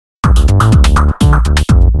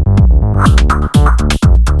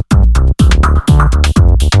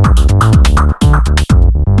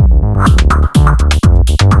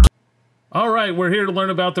to learn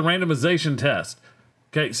about the randomization test.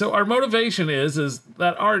 Okay, so our motivation is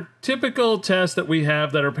that our typical tests that we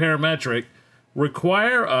have that are parametric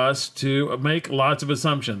require us to make lots of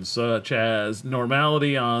assumptions, such as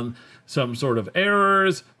normality on some sort of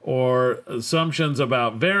errors, or assumptions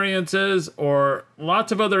about variances, or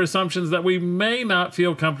lots of other assumptions that we may not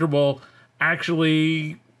feel comfortable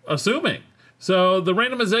actually assuming. So the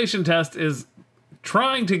randomization test is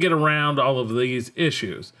trying to get around all of these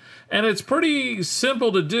issues. And it's pretty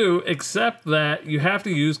simple to do, except that you have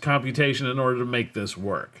to use computation in order to make this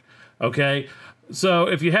work. Okay? So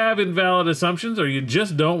if you have invalid assumptions, or you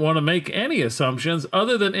just don't want to make any assumptions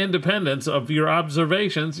other than independence of your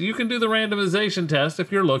observations, you can do the randomization test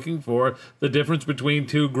if you're looking for the difference between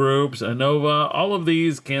two groups, ANOVA. All of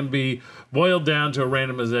these can be boiled down to a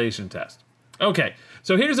randomization test. Okay,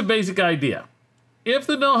 so here's a basic idea. If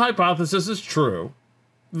the null hypothesis is true,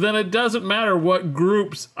 then it doesn't matter what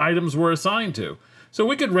groups items were assigned to. So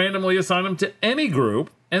we could randomly assign them to any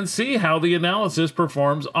group and see how the analysis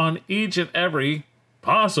performs on each and every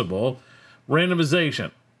possible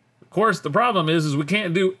randomization. Of course, the problem is we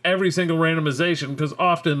can't do every single randomization because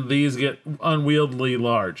often these get unwieldy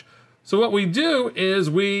large. So what we do is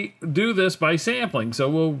we do this by sampling. So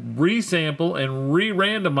we'll resample and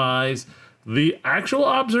re-randomize the actual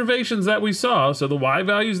observations that we saw. So the Y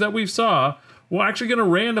values that we saw, we're actually going to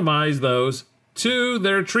randomize those to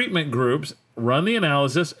their treatment groups, run the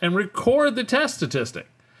analysis, and record the test statistic.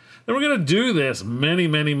 Then we're going to do this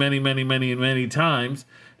many times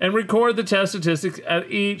and record the test statistics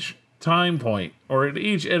at each time point or at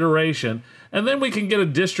each iteration, and then we can get a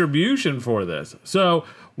distribution for this. So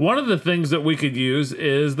one of the things that we could use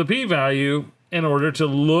is the p-value in order to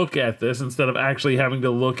look at this instead of actually having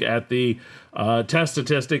to look at the test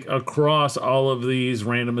statistic across all of these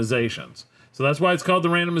randomizations. So that's why it's called the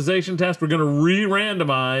randomization test. We're going to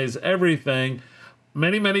re-randomize everything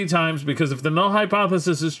many times, because if the null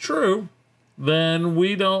hypothesis is true, then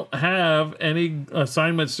we don't have any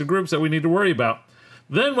assignments to groups that we need to worry about.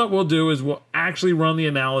 Then what we'll do is we'll actually run the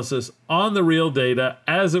analysis on the real data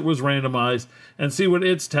as it was randomized and see what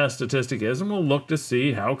its test statistic is, and we'll look to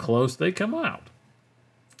see how close they come out.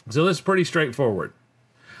 So this is pretty straightforward.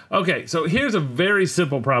 Okay, so here's a very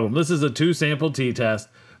simple problem. This is a two-sample t-test.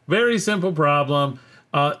 Very simple problem.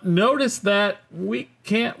 Notice that we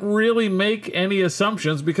can't really make any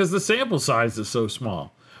assumptions because the sample size is so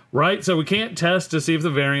small, right? So we can't test to see if the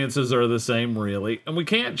variances are the same really, and we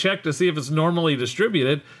can't check to see if it's normally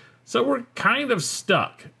distributed, so we're kind of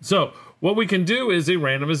stuck. So what we can do is a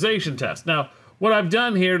randomization test. Now, what I've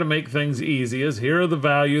done here to make things easy is here are the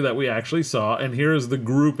value that we actually saw, and here is the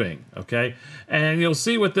grouping, okay? And you'll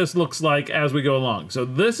see what this looks like as we go along. So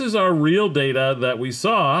this is our real data that we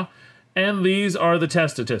saw, and these are the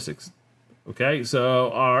test statistics. Okay,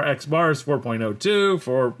 so our X bar is 4.02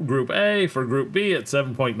 for group A, for group B it's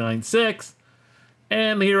 7.96,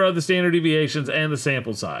 and here are the standard deviations and the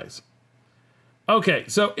sample size. Okay,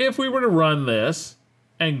 so if we were to run this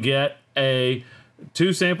and get a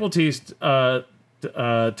two-sample test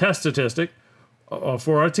statistic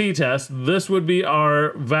for our t-test, this would be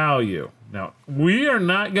our value. Now, we are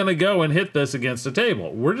not going to go and hit this against a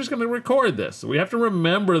table. We're just going to record this. So we have to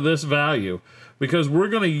remember this value because we're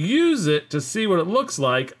going to use it to see what it looks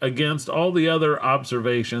like against all the other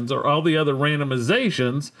observations or all the other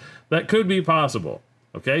randomizations that could be possible.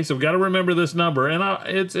 Okay, so we've got to remember this number, and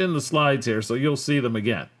it's in the slides here, so you'll see them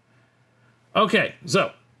again. Okay,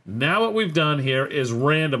 so now what we've done here is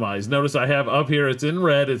randomize. Notice I have up here, it's in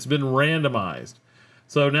red, it's been randomized.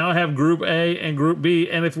 So now I have group A and group B,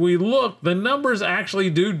 and if we look, the numbers actually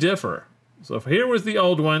do differ. So if here was the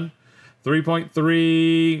old one,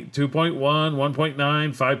 3.3, 2.1, 1.9,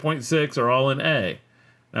 5.6 are all in A.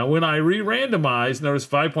 Now when I re-randomize, notice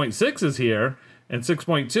 5.6 is here and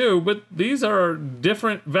 6.2, but these are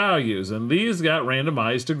different values, and these got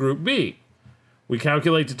randomized to group B. We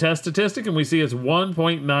calculate the test statistic, and we see it's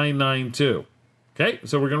 1.992. Okay,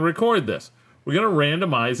 so we're going to record this. We're going to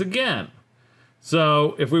randomize again.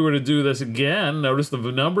 So if we were to do this again, notice the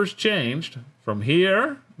numbers changed from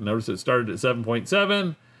here. Notice it started at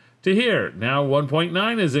 7.7 to here. Now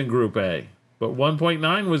 1.9 is in group A, but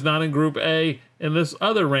 1.9 was not in group A in this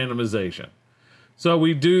other randomization. So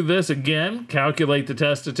we do this again, calculate the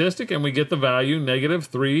test statistic, and we get the value negative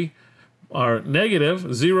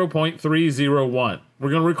 0.301. We're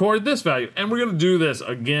going to record this value, and we're going to do this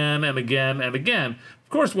again and again and again. Of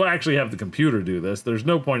course, we'll actually have the computer do this. There's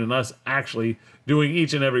no point in us actually doing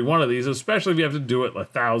each and every one of these, especially if you have to do it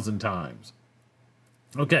 1,000 times.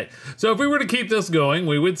 Okay, so if we were to keep this going,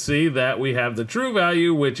 we would see that we have the true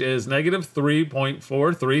value, which is negative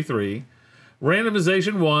 3.433,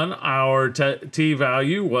 Randomization 1, our t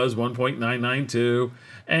value was 1.992,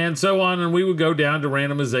 and so on, and we would go down to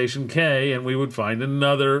randomization k, and we would find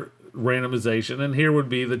another randomization, and here would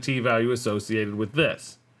be the t value associated with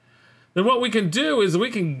this. Then what we can do is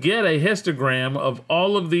we can get a histogram of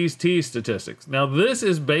all of these t statistics. Now this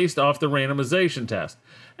is based off the randomization test.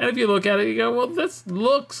 And if you look at it, you go, well, this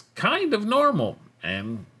looks kind of normal.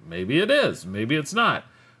 And maybe it is, maybe it's not.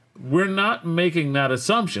 We're not making that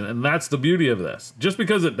assumption, and that's the beauty of this. Just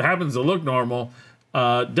because it happens to look normal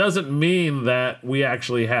doesn't mean that we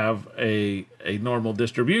actually have a normal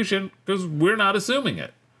distribution, because we're not assuming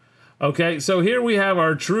it. Okay, so here we have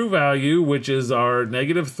our true value, which is our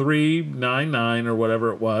 -399 or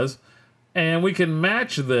whatever it was, and we can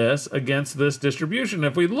match this against this distribution.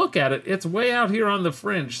 If we look at it, it's way out here on the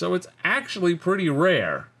fringe, so it's actually pretty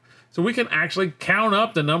rare. So we can actually count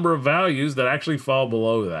up the number of values that actually fall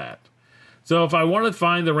below that. So if I want to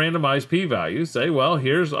find the randomized p-value, say, well,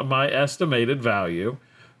 here's my estimated value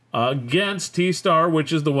against t star,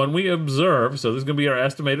 which is the one we observe. So this is going to be our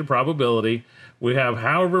estimated probability. We have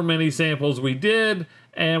however many samples we did,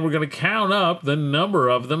 and we're going to count up the number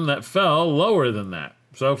of them that fell lower than that.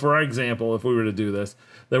 So for example, if we were to do this,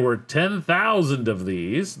 there were 10,000 of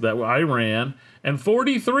these that I ran, and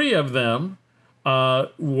 43 of them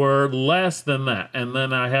were less than that. And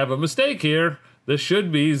then I have a mistake here. This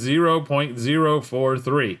should be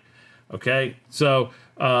 0.043. Okay, so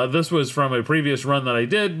this was from a previous run that I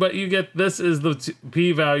did, but you get this is the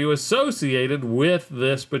p-value associated with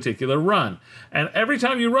this particular run. And every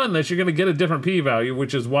time you run this, you're going to get a different p-value,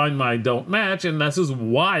 which is why mine don't match, and this is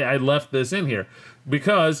why I left this in here,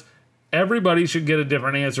 because everybody should get a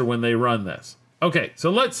different answer when they run this. Okay, so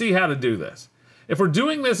let's see how to do this. If we're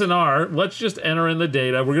doing this in R, let's just enter in the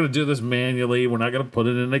data. We're going to do this manually. We're not going to put it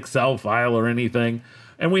in an Excel file or anything.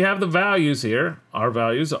 And we have the values here. Our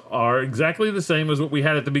values are exactly the same as what we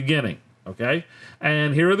had at the beginning, okay?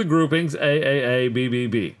 And here are the groupings, A, B, B,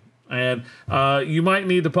 B. And you might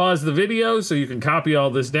need to pause the video so you can copy all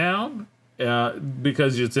this down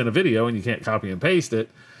because it's in a video and you can't copy and paste it.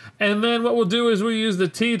 And then what we'll do is we'll use the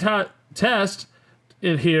t-test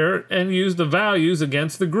in here and use the values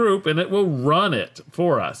against the group, and it will run it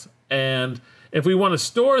for us. And if we want to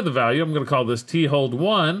store the value, I'm going to call this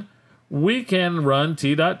t-hold1, we can run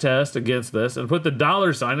t.test against this and put the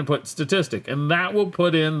 $ and put statistic, and that will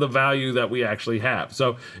put in the value that we actually have.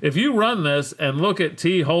 So if you run this and look at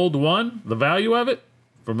t-hold1, the value of it,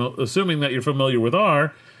 from assuming that you're familiar with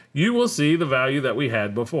R, you will see the value that we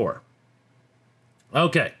had before.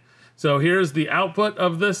 Okay, so here's the output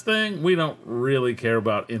of this thing. We don't really care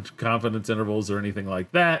about confidence intervals or anything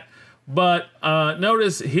like that. But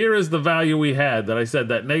notice here is the value we had that I said,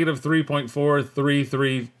 that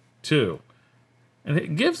 -3.4332. And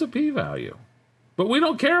it gives a p-value. But we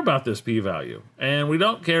don't care about this p-value. And we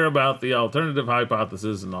don't care about the alternative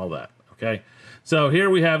hypothesis and all that. Okay? So here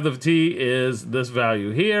we have the t is this value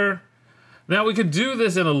here. Now we could do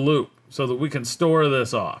this in a loop so that we can store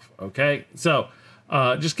this off. Okay? So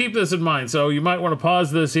just keep this in mind. So you might want to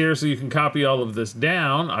pause this here so you can copy all of this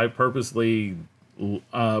down. I purposely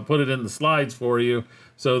put it in the slides for you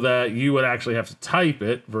so that you would actually have to type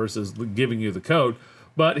it versus giving you the code.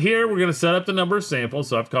 But here we're going to set up the number of samples.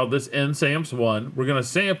 So I've called this nsamps1. We're going to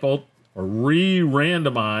sample or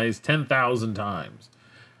re-randomize 10,000 times.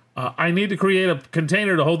 I need to create a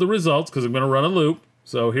container to hold the results because I'm going to run a loop.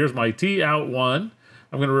 So here's my t-out1.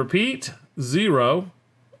 I'm going to repeat 0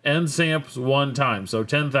 nsamps 1 time, so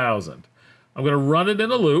 10,000. I'm going to run it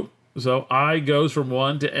in a loop. So I goes from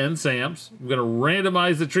 1 to nsamps. I'm going to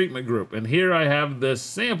randomize the treatment group. And here I have this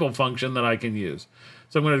sample function that I can use.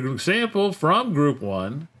 So I'm going to sample from group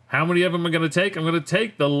 1. How many of them am I going to take? I'm going to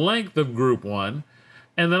take the length of group 1.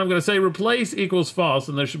 And then I'm going to say replace equals false.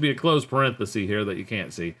 And there should be a closed parenthesis here that you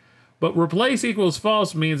can't see. But replace equals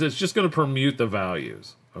false means it's just going to permute the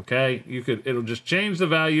values. Okay? It'll just change the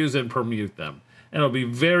values and permute them. And it'll be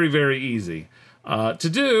very, very easy to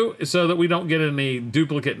do so that we don't get any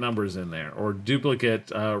duplicate numbers in there or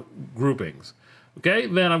duplicate groupings. Okay,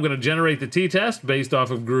 then I'm going to generate the t-test based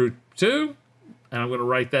off of group 2, and I'm going to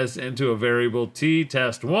write this into a variable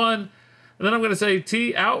t-test1, and then I'm going to say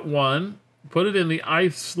t-out1, put it in the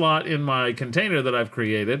ith slot in my container that I've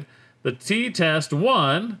created, the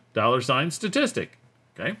t-test1 $statistic.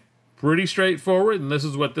 Okay, pretty straightforward, and this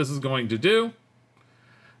is what this is going to do.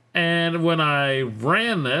 And when I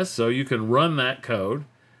ran this, so you can run that code,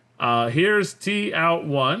 here's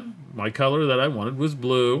t-out1. My color that I wanted was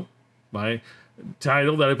blue. My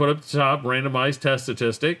title that I put up at the top, randomized test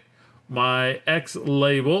statistic. My X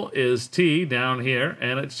label is T down here,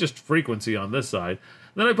 and it's just frequency on this side.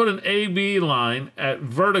 Then I put an AB line at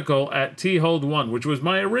vertical at t hold 1, which was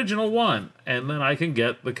my original one. And then I can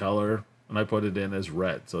get the color, and I put it in as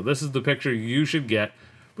red. So this is the picture you should get.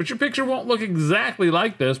 But your picture won't look exactly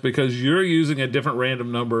like this because you're using a different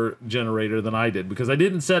random number generator than I did, because I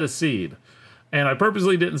didn't set a seed. And I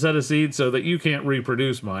purposely didn't set a seed so that you can't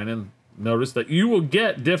reproduce mine. And notice that you will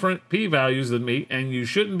get different p-values than me, and you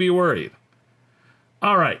shouldn't be worried.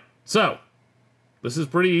 All right, so this is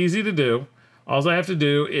pretty easy to do. All I have to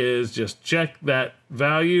do is just check that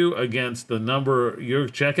value against the number. You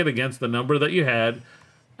check it against the number that you had,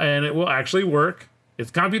 and it will actually work.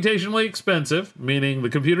 It's computationally expensive, meaning the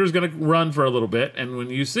computer is going to run for a little bit, and when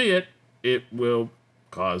you see it, it will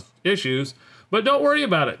cause issues. But don't worry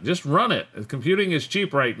about it. Just run it. Computing is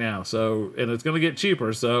cheap right now, and it's going to get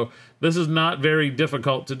cheaper. So this is not very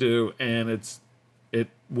difficult to do, and it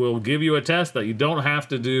will give you a test that you don't have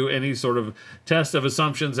to do any sort of test of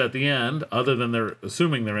assumptions at the end, other than they're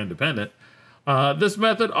assuming they're independent. This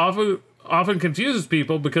method often confuses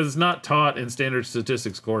people because it's not taught in standard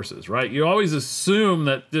statistics courses, right? You always assume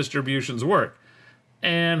that distributions work.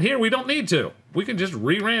 And here we don't need to. We can just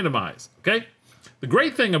re-randomize, okay? The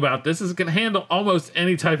great thing about this is it can handle almost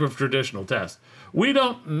any type of traditional test. We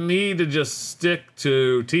don't need to just stick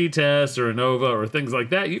to t-tests or ANOVA or things like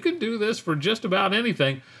that. You can do this for just about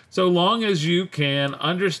anything, so long as you can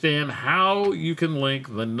understand how you can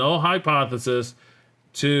link the null hypothesis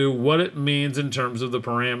to what it means in terms of the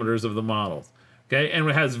parameters of the models. Okay, and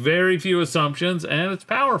it has very few assumptions, and it's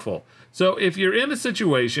powerful. So if you're in a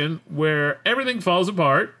situation where everything falls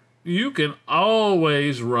apart, you can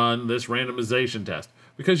always run this randomization test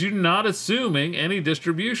because you're not assuming any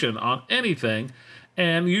distribution on anything,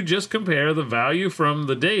 and you just compare the value from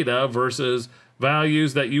the data versus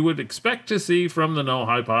values that you would expect to see from the null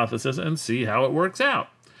hypothesis and see how it works out.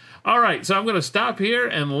 All right, so I'm going to stop here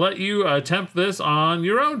and let you attempt this on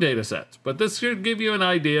your own data sets, but this should give you an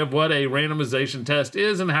idea of what a randomization test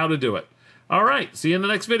is and how to do it. All right, see you in the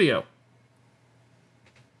next video.